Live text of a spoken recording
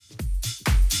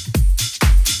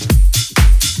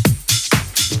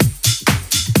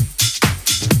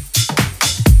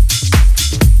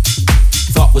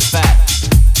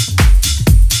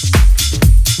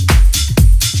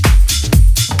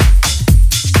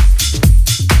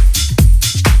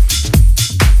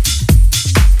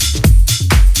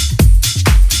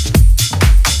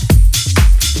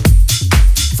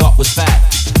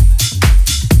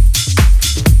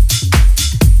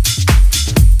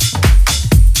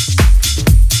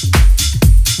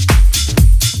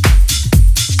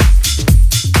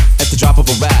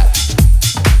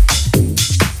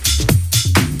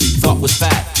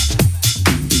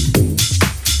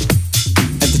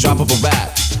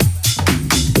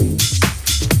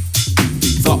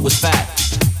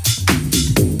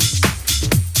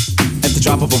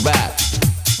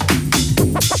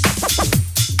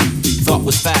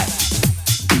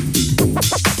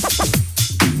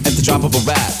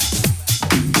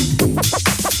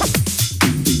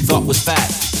was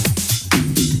fat.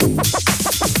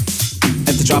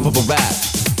 At the drop of a rap,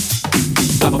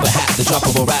 drop of a hat, the drop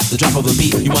of a rap, the drop of a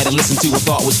beat, you might have listened to or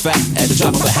thought was fat. At the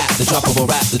drop of a hat, the drop of a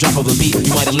rap, the drop of a beat,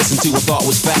 you might have listened to or thought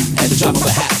was fat. At the drop of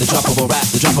a hat, the drop of a rap,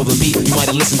 the drop of a beat, you might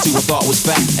have listened to or thought was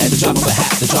fat. At the drop of a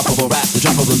hat, the drop of a rap, the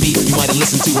drop of a beat, you might have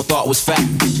listened to or thought was fat.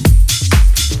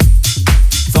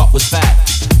 Thought was fat.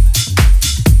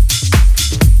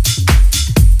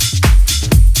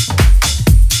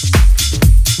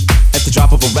 At the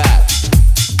drop of a rap.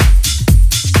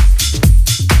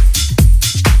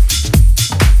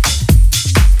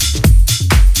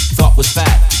 Thought was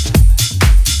fat.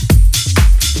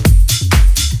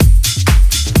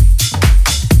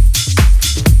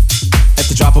 At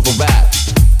the drop of a rap.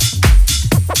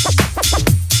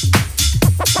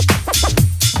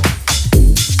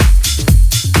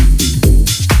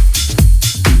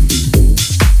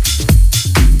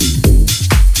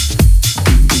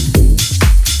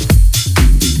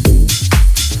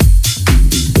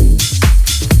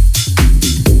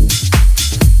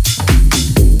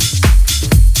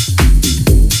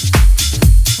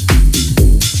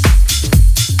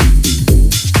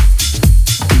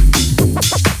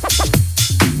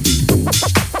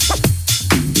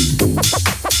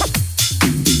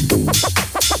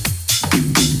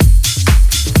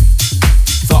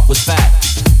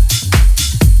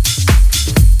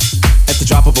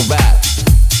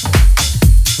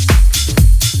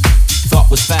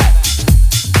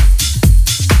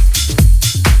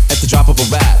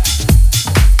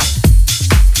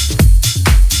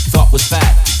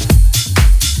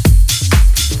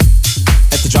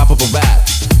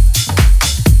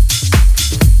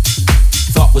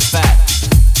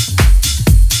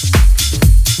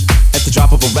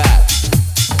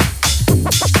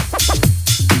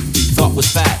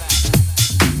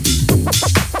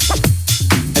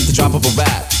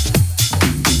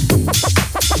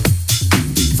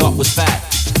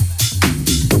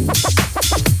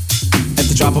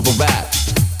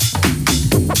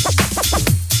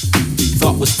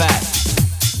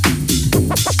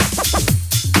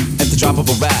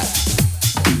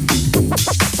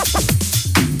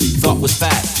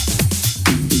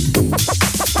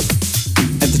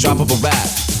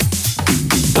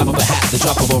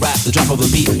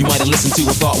 To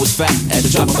or thought was fat. At the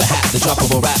drop of a hat, the drop of a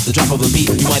rap, the drop of a beat,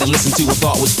 you might have listened to or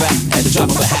thought was fat. At the drop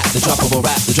of a hat, the drop of a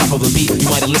rap, the drop of a beat, you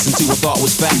might have listened to or thought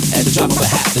was fat. At the drop of a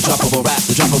hat, the drop of a rap,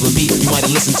 the drop of a beat, you might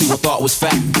have listened to or thought was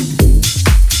fat.